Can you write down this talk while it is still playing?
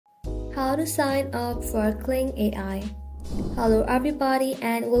How to sign up for Kling AI. Hello everybody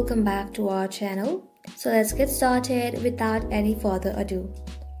and welcome back to our channel. So let's get started without any further ado.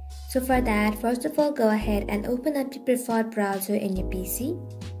 So for that, first of all, go ahead and open up your preferred browser in your PC.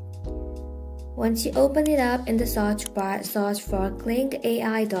 Once you open it up, in the search bar, search for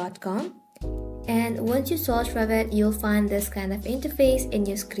klingai.com. And once you search for it, you'll find this kind of interface in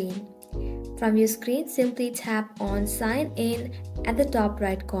your screen. From your screen, simply tap on Sign In at the top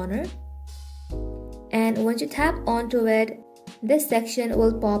right corner. And once you tap onto it, this section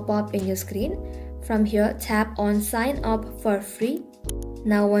will pop up in your screen. From here, tap on Sign Up for free.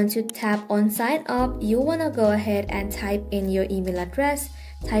 Now once you tap on Sign Up, you wanna go ahead and type in your email address,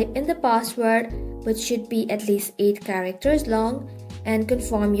 type in the password, which should be at least 8 characters long, and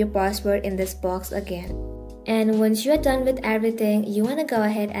confirm your password in this box again. And once you are done with everything, you wanna go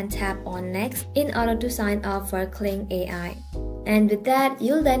ahead and tap on Next in order to sign up for Kling AI. And with that,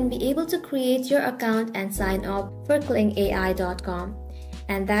 you'll then be able to create your account and sign up for klingai.com.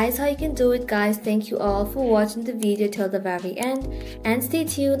 And that is how you can do it, guys. Thank you all for watching the video till the very end, and stay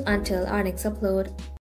tuned until our next upload.